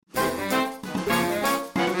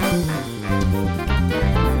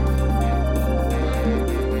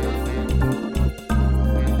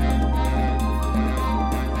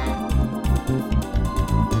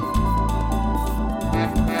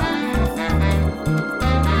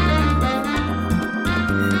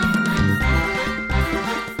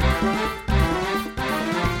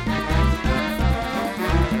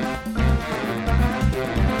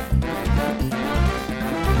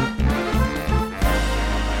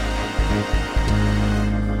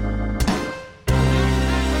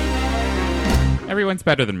Everyone's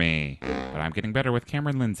better than me, but I'm getting better with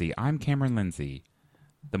Cameron Lindsay. I'm Cameron Lindsay.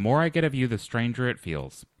 The more I get of you, the stranger it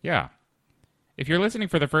feels. Yeah. If you're listening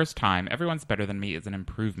for the first time, Everyone's Better Than Me is an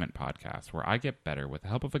improvement podcast where I get better with the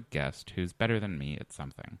help of a guest who's better than me at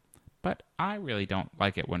something. But I really don't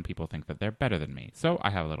like it when people think that they're better than me, so I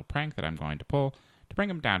have a little prank that I'm going to pull to bring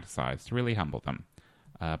them down to size, to really humble them.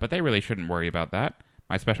 But they really shouldn't worry about that.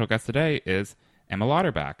 My special guest today is Emma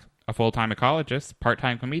Lauterbach, a full-time ecologist,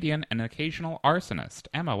 part-time comedian, and an occasional arsonist.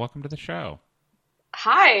 Emma, welcome to the show.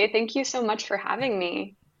 Hi, thank you so much for having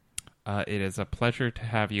me. It is a pleasure to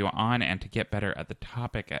have you on and to get better at the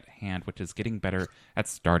topic at hand, which is getting better at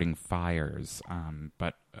starting fires.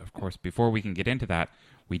 But, of course, before we can get into that,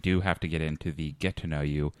 we do have to get into the get to know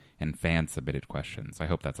you and fan-submitted questions. I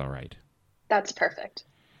hope that's all right. That's perfect.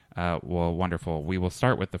 Well, wonderful. We will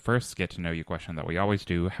start with the first get to know you question that we always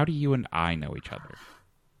do. How do you and I know each other?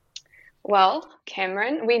 Well,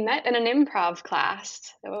 Cameron, we met in an improv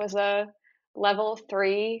class. It was a level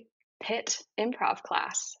 3 pit improv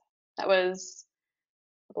class. It was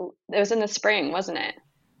in the spring, wasn't it?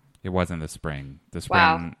 It was in the spring. The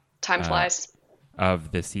Wow, spring time flies.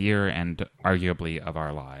 of this year and arguably of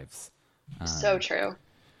our lives. So true.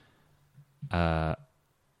 Uh,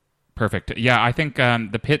 Perfect. Yeah, I think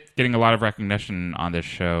the pit getting a lot of recognition on this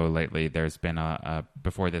show lately. There's been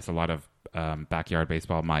before this a lot of backyard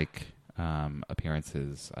baseball mic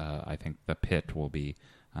appearances. I think the pit will be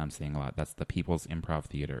seeing a lot. That's the People's Improv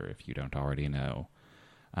Theater, if you don't already know.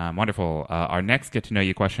 Wonderful. Our next get to know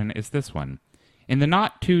you question is this one. In the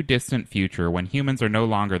not too distant future, when humans are no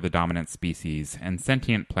longer the dominant species and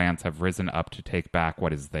sentient plants have risen up to take back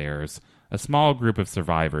what is theirs, a small group of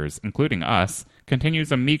survivors, including us,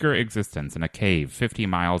 continues a meager existence in a cave 50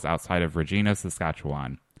 miles outside of Regina,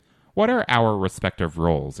 Saskatchewan. What are our respective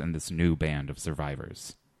roles in this new band of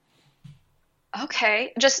survivors?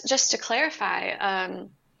 Okay, just to clarify,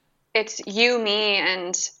 it's you, me,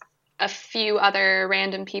 and a few other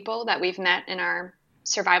random people that we've met in our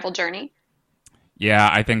survival journey.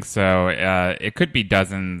 Yeah, I think so. It could be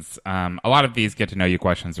dozens. A lot of these get to know you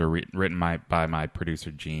questions are written by my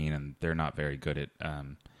producer Gene, and they're not very good at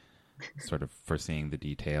sort of foreseeing the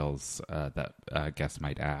details that guests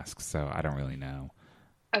might ask. So I don't really know.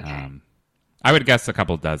 Okay. I would guess a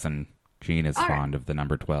couple dozen. Gene is All right. fond of the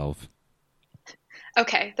number 12.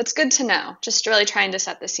 Okay, that's good to know. Just really trying to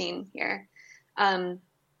set the scene here. Um,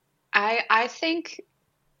 I think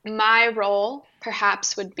my role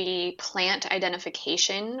perhaps would be plant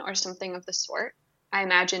identification or something of the sort. I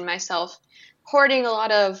imagine myself hoarding a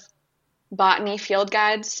lot of botany field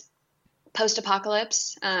guides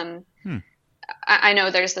post-apocalypse. Hmm. I know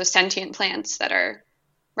there's those sentient plants that are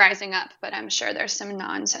rising up, but I'm sure there's some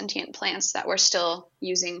non-sentient plants that we're still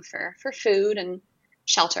using for food and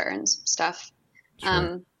shelter and stuff. Sure.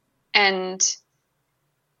 Um, and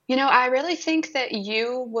I really think that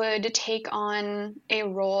you would take on a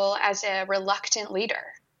role as a reluctant leader.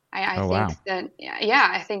 I Oh, think wow. that, yeah,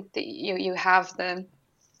 I think that you have the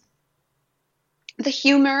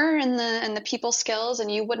humor and the people skills,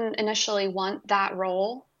 and you wouldn't initially want that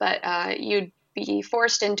role, but you'd be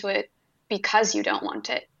forced into it because you don't want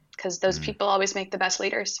it, because those Hmm. people always make the best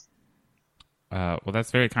leaders. Well,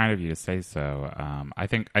 that's very kind of you to say so. I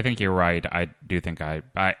think you're right. I do think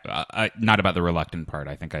not about the reluctant part.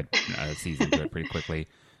 I think I'd seize into it pretty quickly.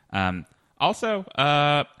 Also,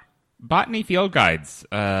 botany field guides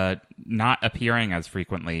not appearing as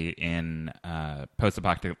frequently in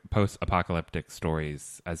post-apocalyptic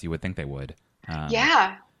stories as you would think they would.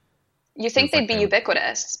 Yeah, you think Feels they'd like be they would.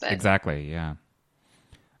 ubiquitous, but Exactly. Yeah.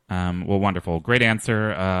 Well, wonderful. Great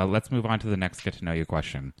answer. Let's move on to the next get to know you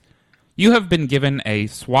question. You have been given a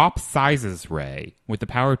swap sizes ray with the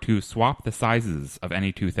power to swap the sizes of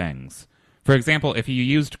any two things. For example, if you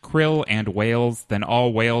used krill and whales, then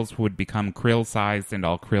all whales would become krill-sized and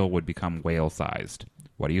all krill would become whale-sized.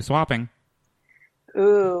 What are you swapping?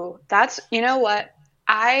 ooh, you know what?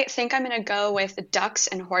 I think I'm gonna go with ducks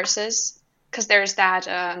and horses because there's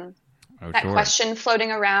Oh, that sure. question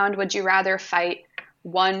floating around. Would you rather fight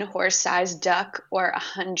one horse-sized duck or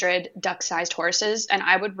 100 duck-sized horses? And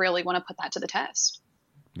I would really want to put that to the test.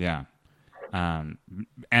 Yeah. Um,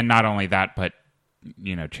 and not only that, but,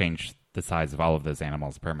 change the size of all of those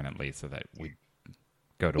animals permanently so that we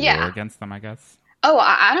go to war Yeah. against them, I guess. Oh,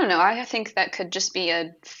 I don't know. I think that could just be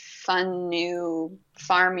a fun new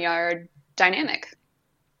farmyard dynamic.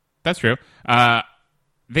 That's true.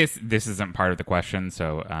 This isn't part of the question,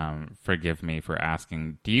 so forgive me for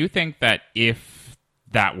asking. Do you think that if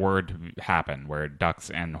that were to happen, where ducks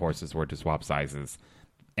and horses were to swap sizes,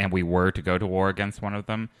 and we were to go to war against one of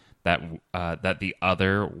them, that the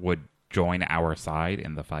other would join our side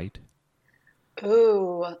in the fight?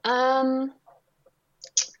 Ooh, I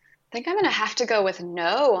think I'm gonna have to go with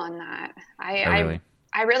no on that. I, Oh, I, really?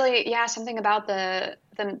 I really, yeah, something about the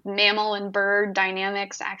mammal and bird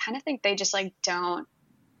dynamics. I kind of think they just like don't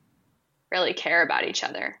really care about each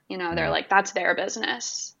other. You know, they're Mm. like that's their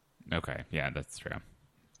business. Okay, yeah, that's true.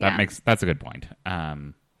 Yeah. That's a good point.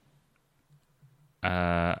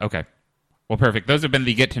 Okay. Well, perfect. Those have been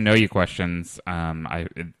the get to know you questions.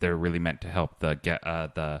 They're really meant to help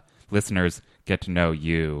the listeners get to know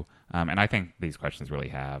you, and I think these questions really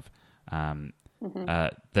have. Um, Hmm.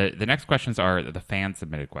 the next questions are the fan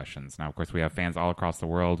submitted questions. Now, of course, we have fans all across the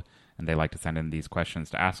world, and they like to send in these questions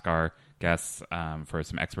to ask our guests for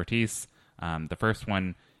some expertise. The first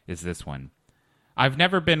one is this one. I've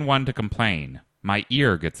never been one to complain. My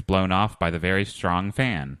ear gets blown off by the very strong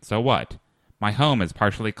fan. So what? My home is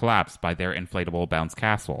partially collapsed by their inflatable bounce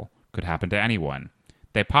castle. Could happen to anyone.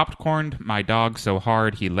 They popcorned my dog so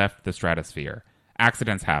hard he left the stratosphere.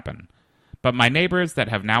 Accidents happen. But my neighbors that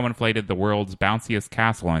have now inflated the world's bounciest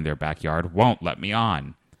castle in their backyard won't let me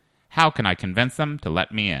on. How can I convince them to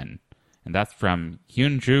let me in? And that's from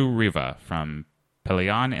Hyunju Riva from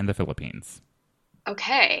Palayan in the Philippines.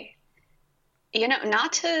 Okay. You know,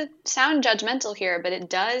 not to sound judgmental here, but it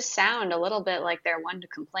does sound a little bit like they're one to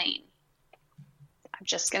complain. I'm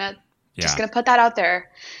just Yeah. gonna put that out there.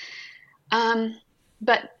 Um,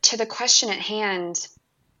 but to the question at hand,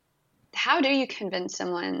 how do you convince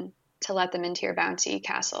someone to let them into your bouncy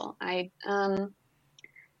castle?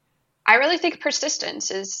 I really think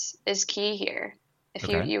persistence is key here. If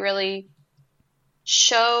you Okay. you really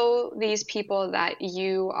show these people that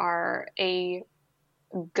you are a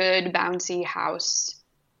good bouncy house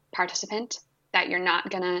participant, that you're not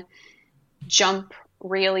gonna jump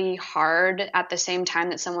really hard at the same time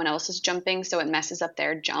that someone else is jumping, so it messes up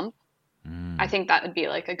their jump. I Mm. think that would be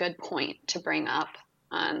like a good point to bring up.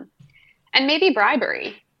 Um, and maybe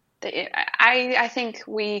bribery. I think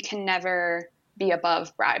we can never be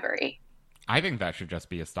above bribery. I think that should just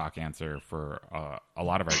be a stock answer for a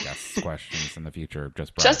lot of our guests' questions in the future.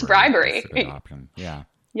 Just Just bribery is a good bribery. option. Yeah,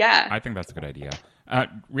 Yeah. I think that's a good idea.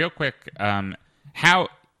 Real quick, how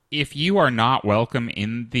if you are not welcome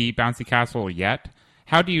in the bouncy castle yet,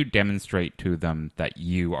 how do you demonstrate to them that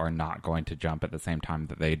you are not going to jump at the same time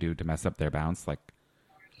that they do to mess up their bounce?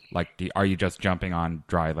 Are you just jumping on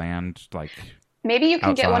dry land, like Maybe you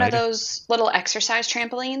can get one of outside? those little exercise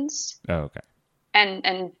trampolines Oh, okay.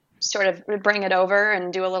 and sort of bring it over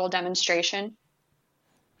and do a little demonstration.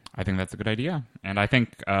 I think that's a good idea. And I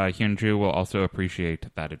think Hyunju will also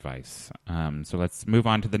appreciate that advice. So let's move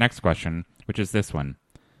on to the next question, which is this one.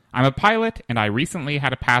 I'm a pilot, and I recently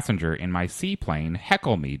had a passenger in my seaplane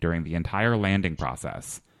heckle me during the entire landing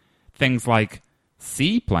process. Things like,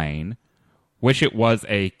 seaplane? Wish it was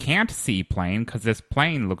a can't seaplane because this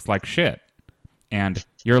plane looks like shit. And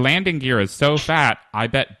your landing gear is so fat, I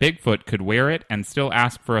bet Bigfoot could wear it and still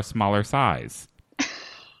ask for a smaller size.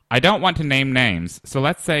 I don't want to name names, so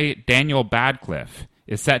let's say Daniel Badcliffe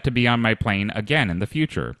is set to be on my plane again in the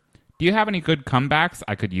future. Do you have any good comebacks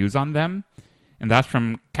I could use on them? And that's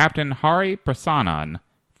from Captain Hari Prasannan,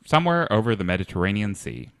 somewhere over the Mediterranean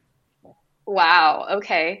Sea. Wow.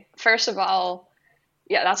 Okay. First of all,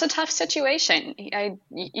 yeah, that's a tough situation.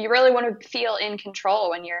 You really want to feel in control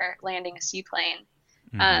when you're landing a seaplane.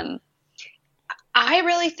 Mm-hmm. Um, I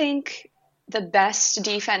really think the best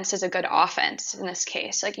defense is a good offense in this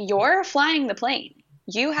case. Like you're flying the plane.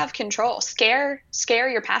 You have control. Scare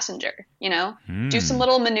your passenger, you know? Do some Hmm.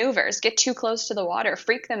 little maneuvers, get too close to the water,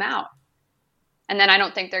 freak them out. And then I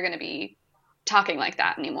don't think they're going to be talking like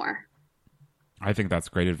that anymore. I think that's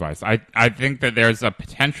great advice. I think that there's a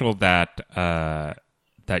potential that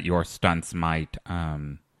your stunts might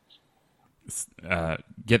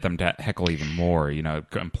get them to heckle even more. You know,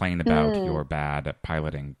 complain about Mm, your bad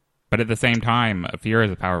piloting. But at the same time, fear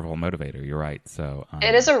is a powerful motivator. You're right. So,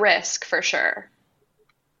 it is a risk for sure.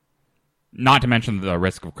 not to mention the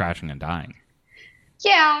risk of crashing and dying.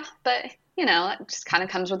 Yeah, but you know, it just kind of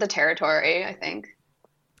comes with the territory, I think.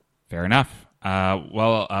 Fair enough.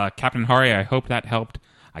 Captain Hari, I hope that helped.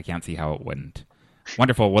 I can't see how it wouldn't.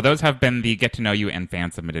 Wonderful. Well, those have been the get to know you and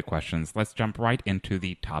fan submitted questions. Let's jump right into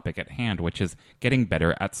the topic at hand, which is getting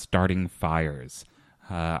better at starting fires.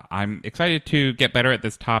 I'm excited to get better at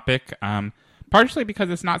this topic, partially because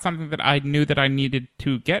it's not something that I knew that I needed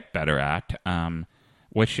to get better at,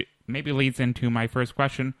 which maybe leads into my first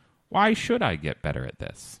question. Why should I get better at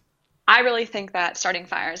this? I really think that starting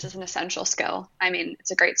fires is an essential skill. I mean,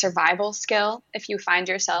 it's a great survival skill if you find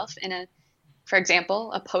yourself in a, for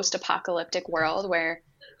example, a post apocalyptic world where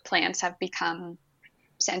plants have become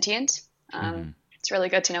sentient. Mm-hmm. It's really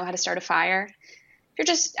good to know how to start a fire. if you're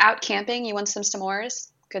just out camping, you want some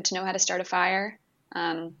s'mores, good to know how to start a fire.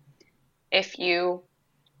 Um, if you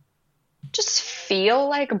just feel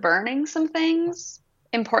like burning some things,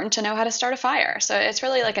 important to know how to start a fire. So it's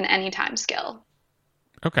really like an anytime skill.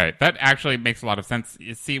 Okay, that actually makes a lot of sense.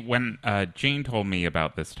 You see, when Jane told me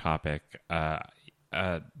about this topic,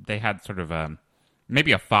 they had sort of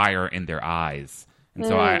maybe a fire in their eyes, and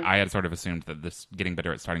so Mm, I had sort of assumed that this getting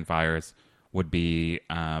better at starting fires would be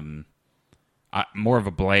more of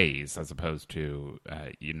a blaze as opposed to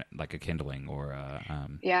like a kindling or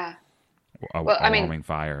yeah. Well, a I mean, warming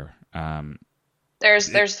fire.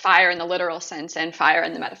 there's fire in the literal sense and fire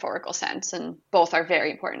in the metaphorical sense, and both are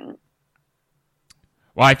very important.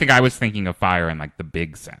 Well, I think I was thinking of fire in like the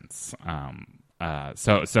big sense.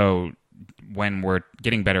 So when we're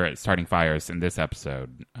getting better at starting fires in this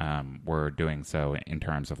episode, we're doing so in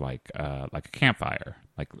terms of like a campfire,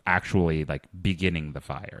 like actually like beginning the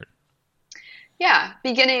fire. Yeah,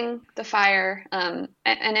 beginning the fire. And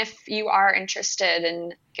if you are interested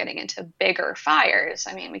in getting into bigger fires,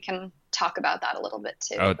 I mean, we can talk about that a little bit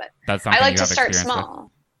too. Oh, But that's I something like you to have start experience with.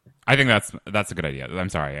 small. I think that's a good idea. I'm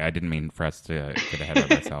sorry, I didn't mean for us to get ahead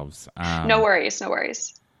of ourselves. No worries, no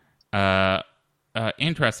worries. Uh,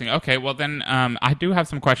 Interesting. Okay, well then, I do have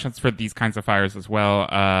some questions for these kinds of fires as well.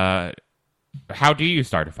 How do you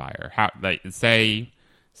start a fire? How, like, say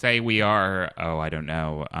we are, oh, I don't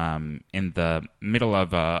know, in the middle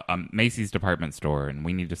of a Macy's department store, and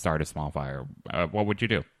we need to start a small fire. What would you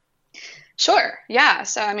do? Sure. Yeah.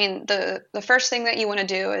 So, I mean, the first thing that you want to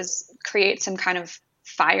do is create some kind of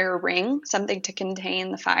fire ring, something to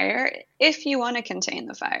contain the fire, if you want to contain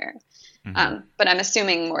the fire. Hmm. But I'm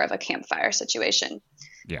assuming more of a campfire situation.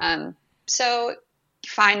 Yeah. So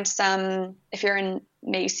find some, if you're in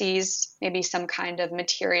Macy's, maybe some kind of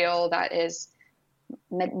material that is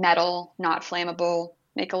metal, not flammable,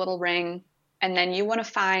 make a little ring. And then you want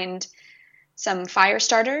to find some fire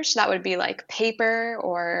starters. That would be like paper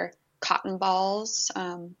or cotton balls,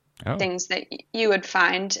 Oh. things that you would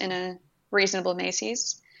find in a reasonable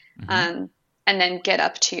Macy's. Hmm. Um, and then get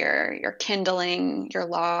up to your kindling, your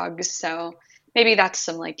logs. So maybe that's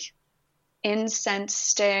some like incense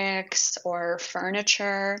sticks or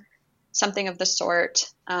furniture, something of the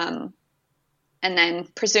sort. And then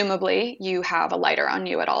presumably you have a lighter on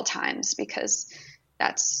you at all times because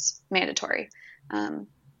that's mandatory. Um,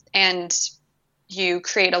 and you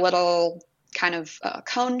create a little kind of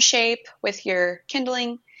cone shape with your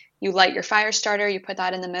kindling. You light your fire starter, you put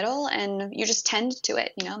that in the middle, and you just tend to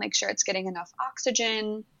it. You know, make sure it's getting enough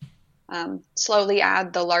oxygen. Slowly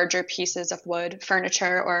add the larger pieces of wood,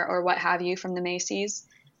 furniture, or what have you from the Macy's,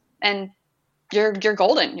 and you're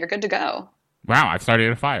golden. You're good to go. Wow, I've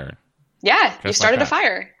started a fire Yeah, you just like started a that.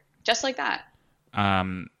 fire just like that.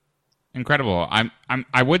 Um, Incredible.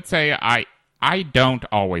 I would say I don't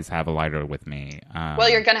always have a lighter with me. Well,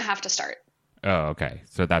 you're gonna have to start. Oh, okay.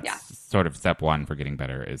 So that's Yeah. sort of step one for getting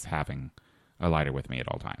better is having a lighter with me at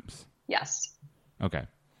all times. Yes. Okay.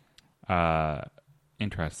 Uh,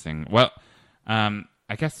 Interesting. Well,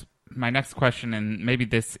 I guess my next question, and maybe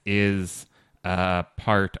this is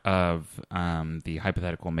part of the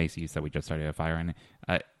hypothetical Macy's that we just started a fire in.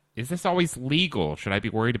 Is this always legal? Should I be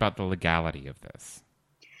worried about the legality of this?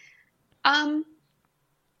 Um,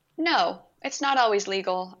 no, it's not always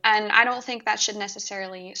legal, and I don't think that should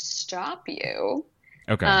necessarily stop you.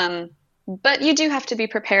 Okay. Um, but you do have to be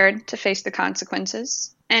prepared to face the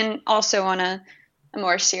consequences. And also on a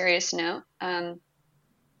more serious note,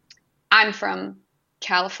 I'm from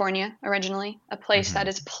California originally, a place Hmm. that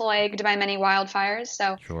is plagued by many wildfires.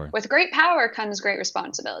 So Sure. with great power comes great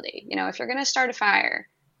responsibility. You know, if you're going to start a fire,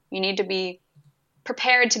 you need to be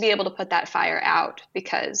prepared to be able to put that fire out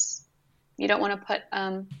because you don't want to put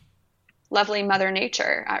lovely Mother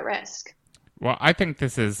Nature at risk. Well, I think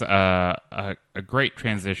this is a great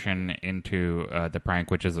transition into the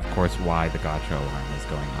prank, which is, of course, why the gotcha alarm is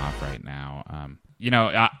going off right now.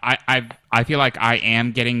 I feel like I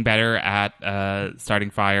am getting better at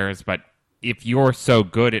starting fires, but if you're so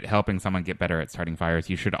good at helping someone get better at starting fires,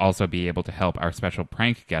 you should also be able to help our special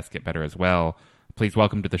prank guest get better as well. Please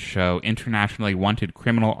welcome to the show internationally wanted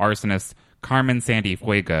criminal arsonist Carmen Sandy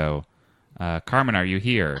Fuego. Carmen, are you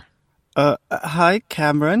here? Hi,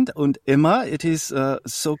 Cameron and Emma. It is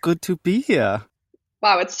so good to be here.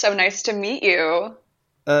 Wow, it's so nice to meet you.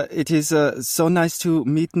 It is so nice to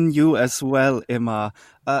meeting you as well, Emma.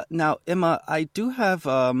 Now, Emma, I do have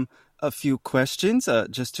a few questions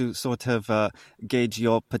just to sort of gauge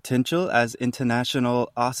your potential as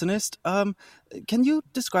international arsonist. Can you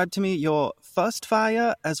describe to me your first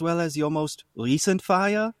fire as well as your most recent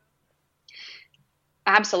fire?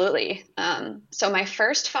 Absolutely. So my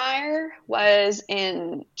first fire was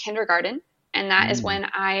in kindergarten, and that is Mm. when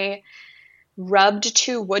I rubbed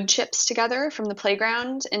two wood chips together from the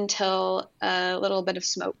playground until a little bit of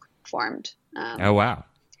smoke formed. Oh wow!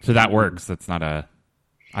 So that works. That's not a.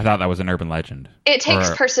 I thought that was an urban legend. It takes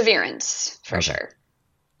Or perseverance for okay. sure.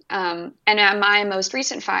 And my most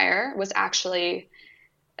recent fire was actually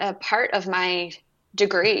a part of my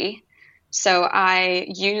degree. So I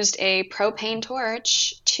used a propane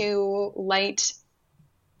torch to light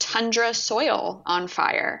tundra soil on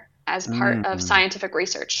fire as part of Mm. scientific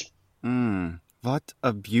research. What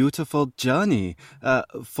a beautiful journey.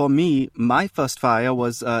 For me, my first fire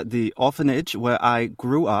was the orphanage where I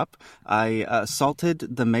grew up. I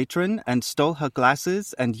assaulted the matron and stole her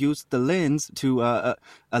glasses and used the lens to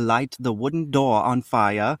light the wooden door on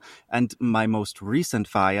fire. And my most recent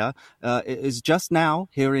fire is just now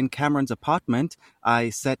here in Cameron's apartment. I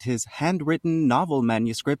set his handwritten novel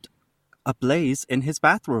manuscript ablaze in his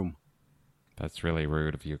bathroom. That's really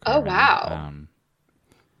rude of you, Oh, Carmen. wow.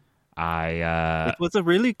 I It was a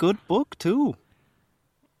really good book, too.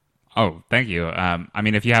 Oh, thank you. I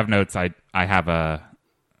mean, if you have notes, I have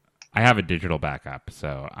a digital backup,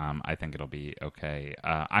 so I think it'll be okay.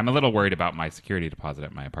 I'm a little worried about my security deposit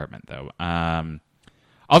at my apartment, though.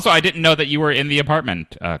 Also, I didn't know that you were in the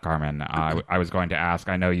apartment, Carmen. I was going to ask.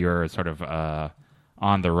 I know you're sort of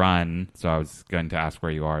on the run, so I was going to ask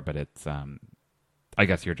where you are, but it's. I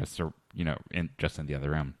guess you're just in the other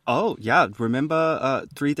room. Oh, yeah. Remember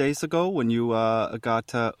 3 days ago when you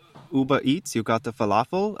got Uber Eats, you got the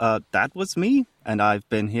falafel? That was me, and I've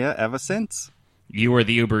been here ever since. You were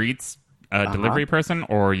the Uber Eats Uh-huh. delivery person,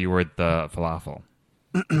 or you were the falafel?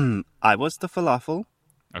 I was the falafel.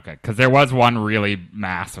 Okay, because there was one really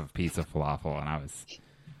massive piece of falafel, and I was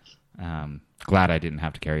glad I didn't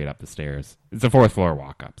have to carry it up the stairs. It's a fourth floor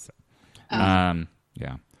walk up. So.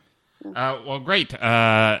 Yeah. Well, great.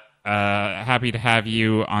 Happy to have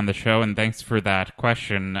you on the show, and thanks for that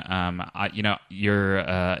question. You're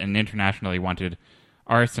an internationally wanted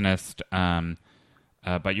arsonist,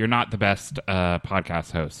 but you're not the best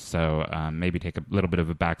podcast host, so maybe take a little bit of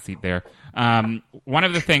a backseat there. One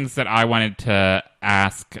of the things that I wanted to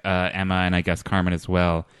ask Emma, and I guess Carmen as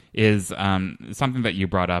well, is something that you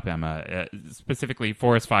brought up, Emma, specifically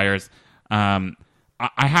forest fires.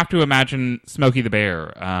 I have to imagine Smokey the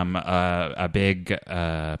Bear, a big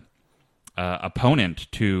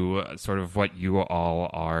opponent to sort of what you all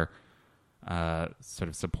are sort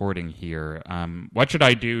of supporting here. What should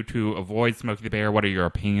I do to avoid Smokey the Bear? What are your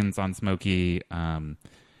opinions on Smokey? Do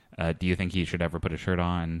you think he should ever put a shirt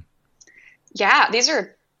on? Yeah, these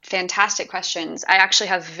are fantastic questions. I actually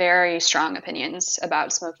have very strong opinions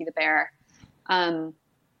about Smokey the Bear.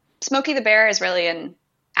 Smokey the Bear is really an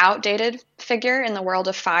outdated figure in the world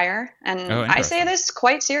of fire, and Oh, I say interesting. this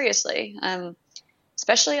quite seriously.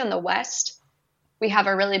 Especially in the West, we have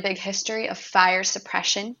a really big history of fire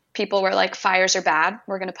suppression. People were like, fires are bad,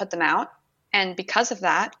 we're going to put them out. And because of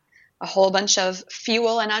that, a whole bunch of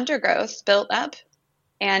fuel and undergrowth built up.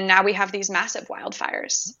 And now we have these massive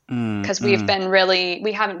wildfires because we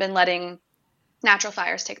haven't been letting natural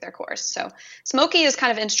fires take their course. So Smokey is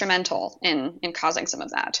kind of instrumental in causing some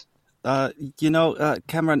of that.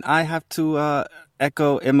 Cameron, I have to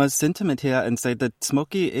echo Emma's sentiment here and say that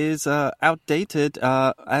Smokey is outdated,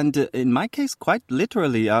 and in my case, quite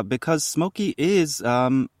literally, because Smokey is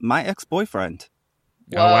my ex-boyfriend.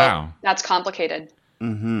 Oh, wow. That's complicated.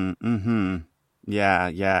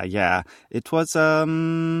 Yeah. It was.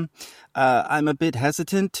 I'm a bit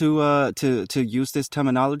hesitant to use this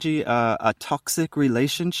terminology. A toxic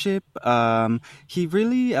relationship. He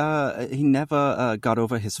really he never got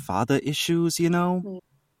over his father issues. Mm-hmm.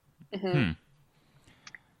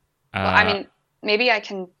 Well, I mean, maybe I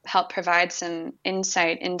can help provide some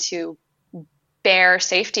insight into bear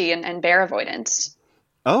safety and bear avoidance.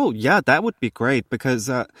 Oh, yeah, that would be great because,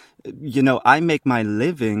 I make my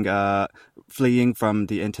living fleeing from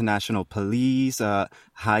the international police,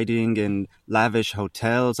 hiding in lavish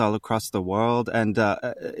hotels all across the world. And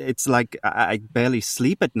it's like I barely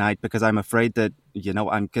sleep at night because I'm afraid that,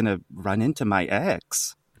 I'm going to run into my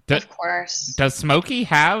ex. Of course. Does Smokey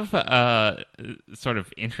have sort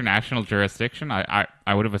of international jurisdiction? I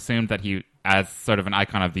would have assumed that he, as sort of an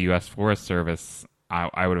icon of the U.S. Forest Service,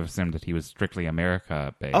 I would have assumed that he was strictly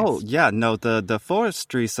America-based. Oh, yeah, no, the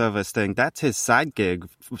Forestry Service thing, that's his side gig.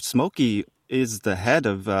 Smokey is the head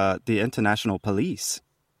of the international police.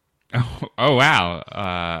 Oh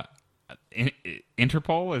wow.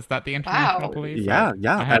 Interpol? Is that the international Wow. police? Yeah.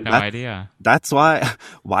 I had no idea. That's why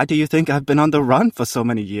do you think I've been on the run for so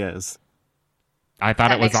many years? I thought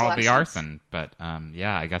That it was makes a all lot of the sense. arson, but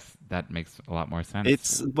yeah, I guess that makes a lot more sense.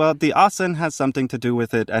 It's well, the arson has something to do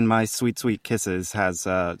with it, and my sweet, sweet kisses has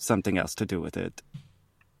something else to do with it.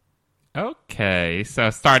 Okay, so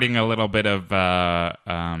starting a little bit of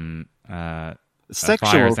Sexual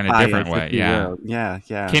fires in a fires, different if way, you yeah. will.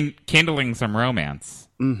 Yeah. Kindling some romance.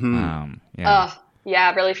 Mm-hmm. Yeah. Oh,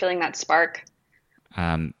 yeah, really feeling that spark.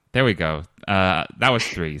 There we go. That was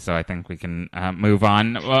 3, so I think we can move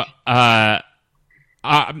on. Well,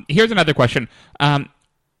 here's another question.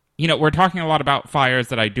 We're talking a lot about fires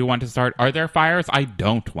that I do want to start. Are there fires I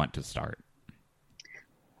don't want to start?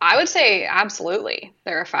 I would say absolutely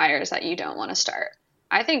there are fires that you don't want to start.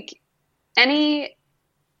 I think any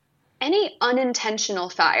unintentional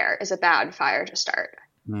fire is a bad fire to start.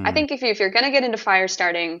 I think if you're going to get into fire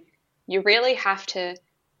starting, you really have to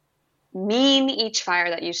mean each fire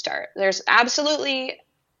that you start. There's absolutely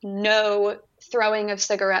no throwing of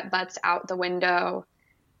cigarette butts out the window.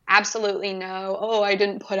 Absolutely no, oh, I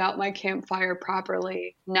didn't put out my campfire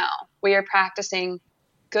properly. No, we are practicing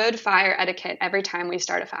good fire etiquette every time we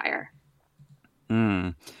start a fire.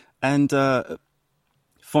 And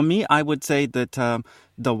for me, I would say that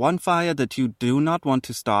the one fire that you do not want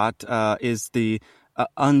to start is the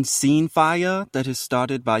unseen fire that is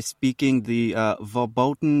started by speaking the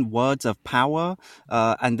verboten words of power.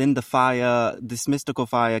 And then this mystical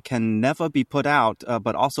fire can never be put out,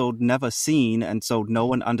 but also never seen. And so no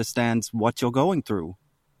one understands what you're going through.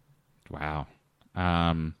 Wow.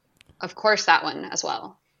 Of course, that one as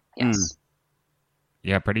well. Yes.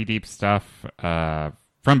 Yeah, pretty deep stuff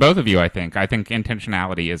from both of you, I think. I think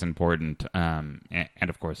intentionality is important, and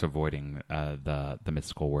of course, avoiding the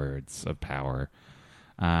mystical words of power.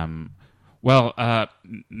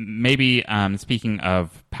 Maybe speaking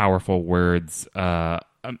of powerful words,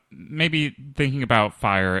 maybe thinking about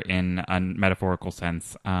fire in a metaphorical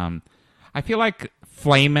sense. I feel like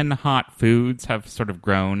flamin' hot foods have sort of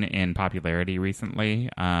grown in popularity recently.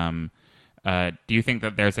 Do you think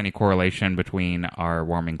that there's any correlation between our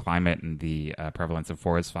warming climate and the prevalence of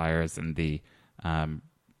forest fires and the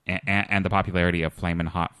popularity of flamin'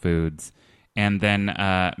 hot foods? And then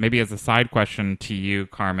maybe as a side question to you,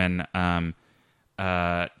 Carmen,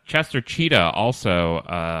 Chester Cheetah, also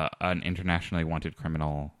an internationally wanted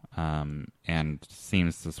criminal, and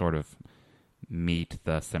seems to sort of meet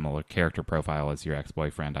the similar character profile as your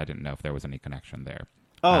ex-boyfriend. I didn't know if there was any connection there.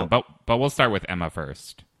 But we'll start with Emma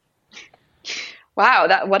first.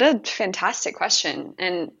 Wow, what a fantastic question.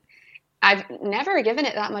 And I've never given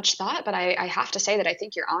it that much thought, but I have to say that I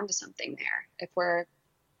think you're onto something there. If we're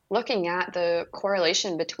looking at the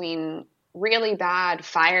correlation between really bad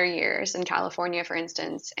fire years in California, for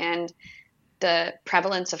instance, and the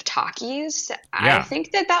prevalence of talkies, Yeah. I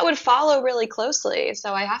think that would follow really closely.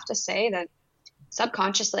 So I have to say that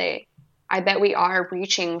subconsciously, I bet we are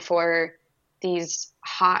reaching for these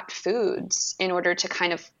hot foods in order to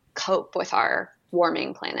kind of cope with our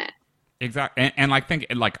warming planet. Exactly, and like think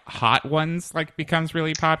like hot ones like becomes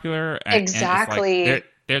really popular. Exactly. And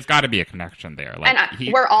there's got to be a connection there. Like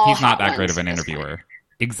And we're all he's not hot that great ones of an at this interviewer. point.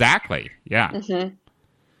 Exactly. Yeah.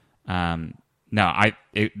 Mm-hmm. No,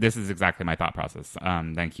 this is exactly my thought process.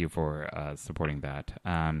 Thank you for supporting that.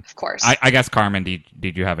 Of course. I guess Carmen,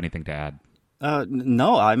 did you have anything to add?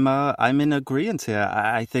 No, I'm in agreement here.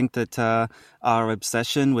 I think that our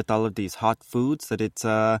obsession with all of these hot foods, that it's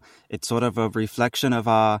sort of a reflection of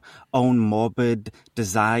our own morbid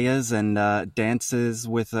desires and dances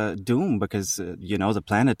with doom, because the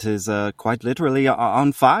planet is quite literally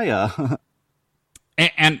on fire.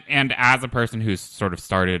 And as a person who's sort of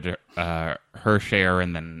started her share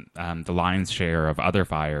and then the lion's share of other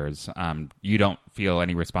fires, you don't feel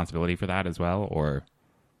any responsibility for that as well, or?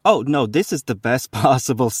 Oh, no, this is the best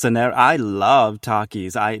possible scenario. I love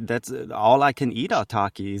Takis. That's all I can eat are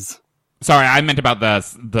Takis. Sorry, I meant about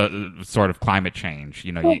the sort of climate change.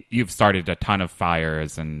 You've started a ton of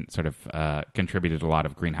fires and sort of contributed a lot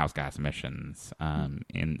of greenhouse gas emissions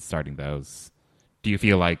in starting those. Do you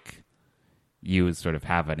feel like you sort of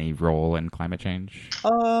have any role in climate change?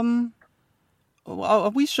 Well, are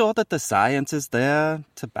we sure that the science is there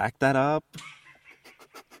to back that up?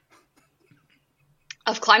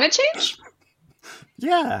 Of climate change?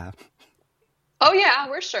 Yeah. Oh, yeah,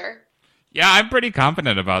 we're sure. Yeah, I'm pretty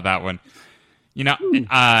confident about that one.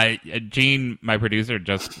 Gene, my producer,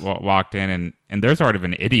 just walked in, and they're sort of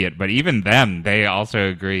an idiot, but even them, they also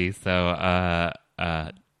agree. So,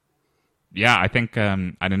 yeah, I think, I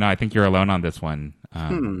don't know, I think you're alone on this one.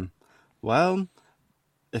 Well,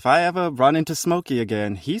 if I ever run into Smokey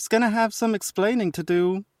again, he's going to have some explaining to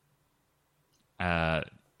do.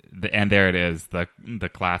 and there it is, the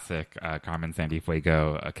classic Carmen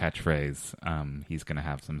Sandifuego catchphrase. He's going to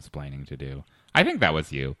have some explaining to do. I think that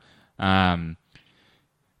was you.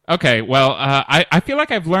 Okay, well, I feel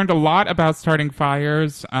like I've learned a lot about starting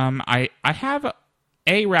fires. I have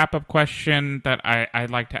a wrap-up question that I'd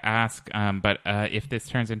like to ask, but if this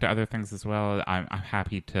turns into other things as well, I'm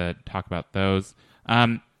happy to talk about those.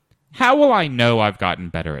 How will I know I've gotten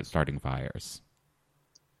better at starting fires?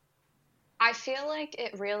 I feel like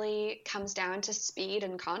it really comes down to speed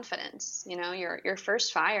and confidence. You know, your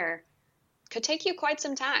first fire could take you quite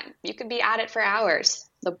some time. You could be at it for hours.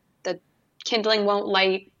 The kindling won't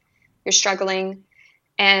light. You're struggling.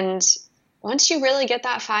 And once you really get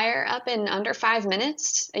that fire up in under 5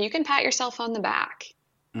 minutes, you can pat yourself on the back.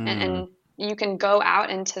 And you can go out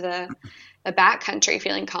into the backcountry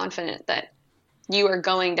feeling confident that you are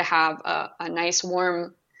going to have a nice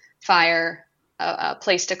warm fire, a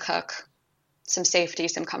place to cook, some safety,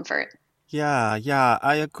 some comfort. Yeah,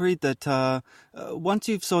 I agree that once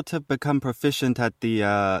you've sort of become proficient at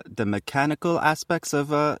the mechanical aspects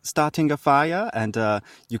of starting a fire, and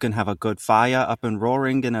you can have a good fire up and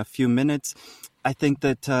roaring in a few minutes, I think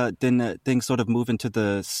that then things sort of move into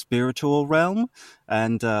the spiritual realm.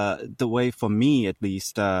 And the way, for me at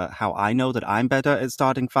least, how I know that I'm better at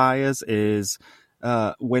starting fires is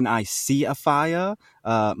when I see a fire,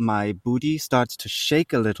 my booty starts to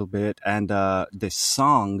shake a little bit, and this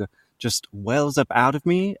song just wells up out of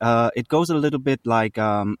me. It goes a little bit like,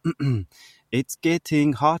 it's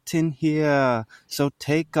getting hot in here, so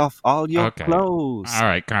take off all your clothes. All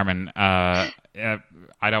right, Carmen.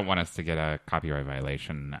 I don't want us to get a copyright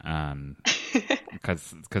violation,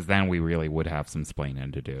 because then we really would have some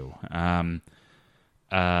splaining to do.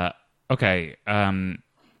 Okay.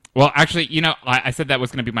 Well, actually, you know, I said that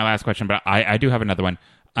was going to be my last question, but I do have another one.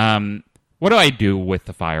 What do I do with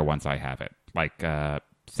the fire once I have it? Like,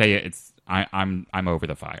 say I'm over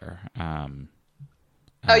the fire.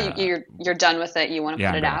 You're done with it. You want to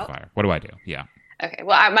put it out. Fire. What do I do? Yeah. Okay.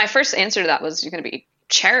 Well, my first answer to that was you're going to be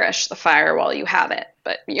cherish the fire while you have it.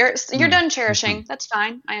 But you're done cherishing. That's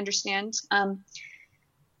fine. I understand.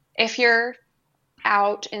 If you're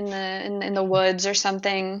out in the woods or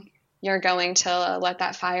something, you're going to let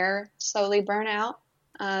that fire slowly burn out.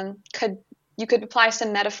 You could apply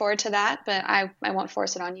some metaphor to that, but I won't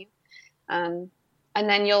force it on you. And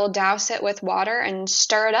then you'll douse it with water and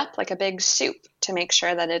stir it up like a big soup to make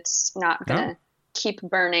sure that it's not going to keep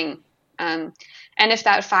burning. And if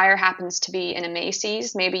that fire happens to be in a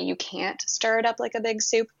Macy's, maybe you can't stir it up like a big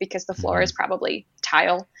soup because the floor is probably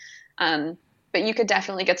tile. But you could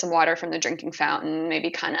definitely get some water from the drinking fountain, maybe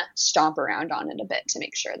kind of stomp around on it a bit to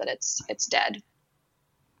make sure that it's dead.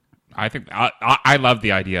 I think I love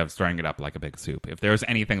the idea of stirring it up like a big soup. If there's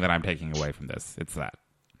anything that I'm taking away from this, it's that.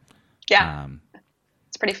 Yeah.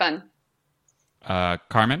 It's pretty fun.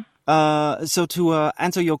 Carmen? So to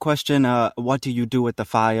answer your question, what do you do with the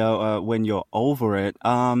fire when you're over it?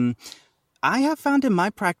 I have found in my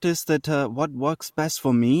practice that what works best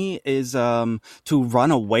for me is to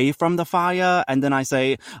run away from the fire, and then I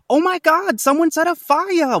say, "Oh my God, someone set a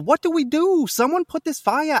fire! What do we do? Someone put this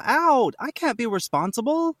fire out! I can't be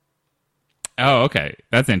responsible." Oh, okay.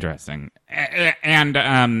 That's interesting.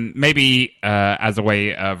 And maybe as a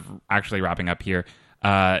way of actually wrapping up here,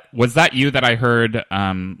 was that you that I heard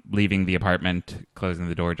leaving the apartment, closing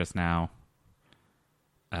the door just now?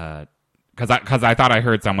 Because I thought I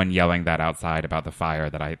heard someone yelling that outside about the fire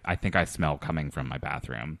that I think I smell coming from my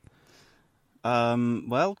bathroom.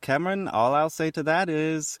 Well, Cameron, all I'll say to that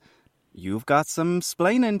is you've got some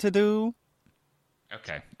splaining to do.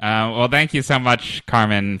 Okay. Well, thank you so much,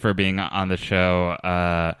 Carmen, for being on the show.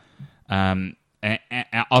 And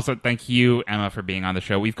also, thank you, Emma, for being on the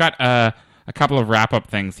show. We've got a couple of wrap-up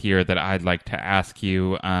things here that I'd like to ask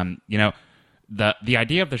you. You know, the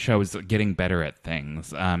idea of the show is getting better at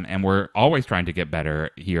things, and we're always trying to get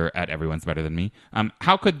better here at Everyone's Better Than Me.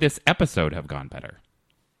 How could this episode have gone better?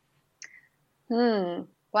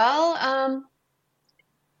 Well,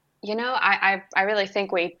 you know, I really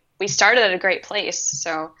think we started at a great place.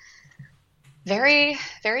 So very,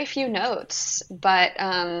 very few notes, but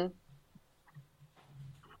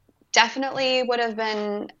definitely would have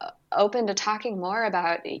been open to talking more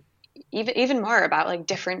about even more about like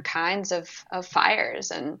different kinds of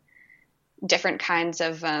fires and different kinds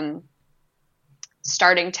of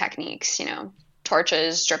starting techniques, you know,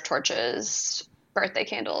 torches, drip torches, birthday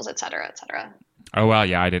candles, et cetera, et cetera. Oh, well,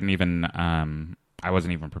 yeah, I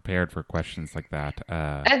wasn't even prepared for questions like that.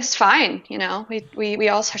 It's fine, you know, we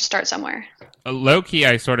all start somewhere. Low-key,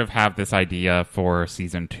 I sort of have this idea for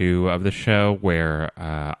season 2 of the show where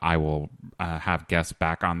I will have guests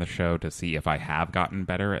back on the show to see if I have gotten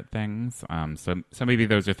better at things. So maybe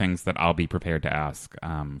those are things that I'll be prepared to ask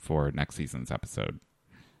for next season's episode.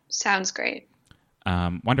 Sounds great.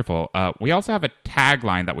 Wonderful. We also have a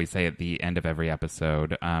tagline that we say at the end of every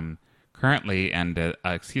episode. Currently, and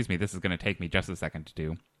excuse me, this is going to take me just a second to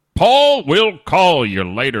do. Paul will call you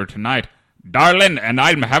later tonight, darling, and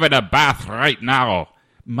I'm having a bath right now.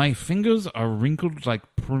 My fingers are wrinkled like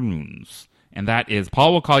prunes. And that is,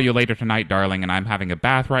 Paul will call you later tonight, darling, and I'm having a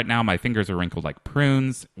bath right now. My fingers are wrinkled like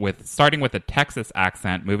prunes, starting with a Texas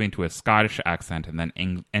accent, moving to a Scottish accent, and then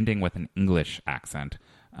ending with an English accent.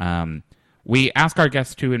 We ask our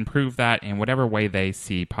guests to improve that in whatever way they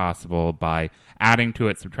see possible by adding to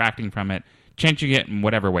it, subtracting from it, changing it in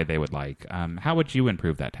whatever way they would like. How would you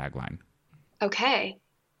improve that tagline? Okay.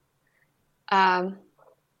 I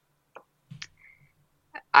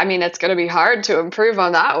mean, it's going to be hard to improve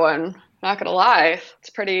on that one. Not going to lie. It's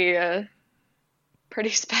pretty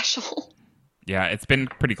special. Yeah, it's been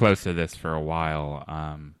pretty close to this for a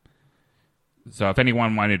while. So if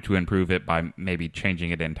anyone wanted to improve it by maybe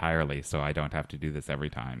changing it entirely so I don't have to do this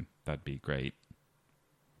every time, that'd be great.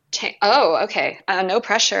 Oh, okay. No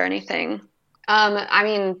pressure or anything. I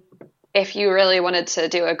mean, if you really wanted to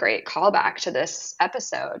do a great callback to this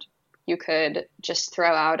episode, you could just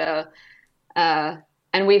throw out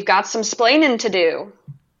and we've got some splaining to do.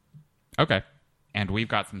 Okay. And we've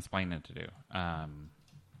got some splaining to do.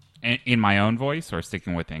 In my own voice or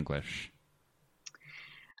sticking with English?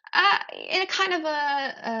 In a kind of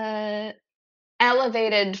a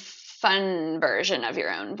elevated, fun version of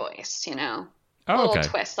your own voice, you know? Oh, a little okay.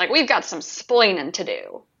 twist. Like, we've got some splaining to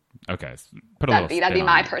do. Okay. Put a That'd be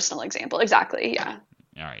my personal example. Exactly, yeah.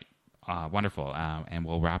 All right. Wonderful. And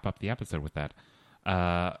we'll wrap up the episode with that.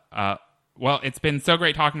 Well, it's been so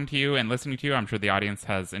great talking to you and listening to you. I'm sure the audience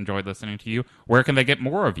has enjoyed listening to you. Where can they get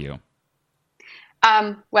more of you?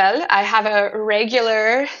 Well, I have a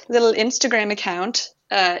regular little Instagram account.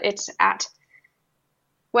 It's if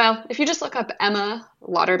you just look up Emma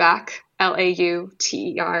Lauterbach,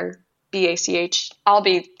 Lauterbach, I'll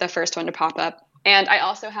be the first one to pop up. And I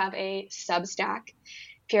also have a Substack.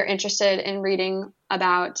 If you're interested in reading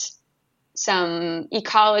about some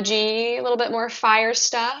ecology, a little bit more fire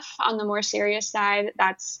stuff on the more serious side,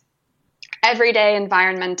 that's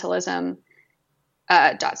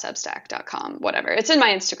everydayenvironmentalism.substack.com, whatever. It's in my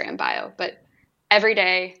Instagram bio, but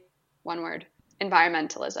everyday, one word,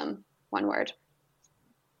 environmentalism, one word.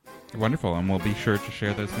 Wonderful, and we'll be sure to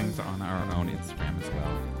share those things on our own Instagram as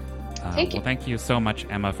well. Thank you. Well, thank you so much,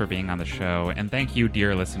 Emma, for being on the show, and thank you,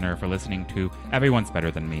 dear listener, for listening to Everyone's Better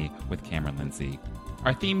Than Me with Cameron Lindsay.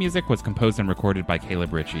 Our theme music was composed and recorded by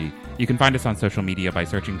Caleb Ritchie. You can find us on social media by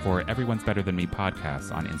searching for Everyone's Better Than Me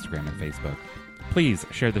podcasts on Instagram and Facebook. Please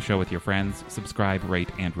share the show with your friends, subscribe, rate,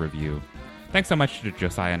 and review. Thanks so much to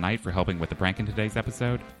Josiah Knight for helping with the prank in today's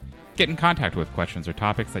episode. Get in contact with questions or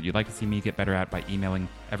topics that you'd like to see me get better at by emailing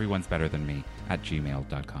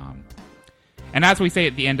everyone'sbetterthanme@gmail.com. And as we say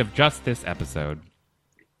at the end of just this episode,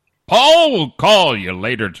 Paul will call you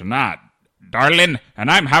later tonight, darling, and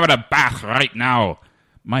I'm having a bath right now.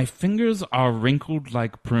 My fingers are wrinkled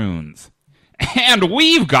like prunes. And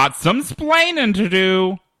we've got some splaining to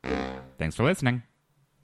do. Thanks for listening.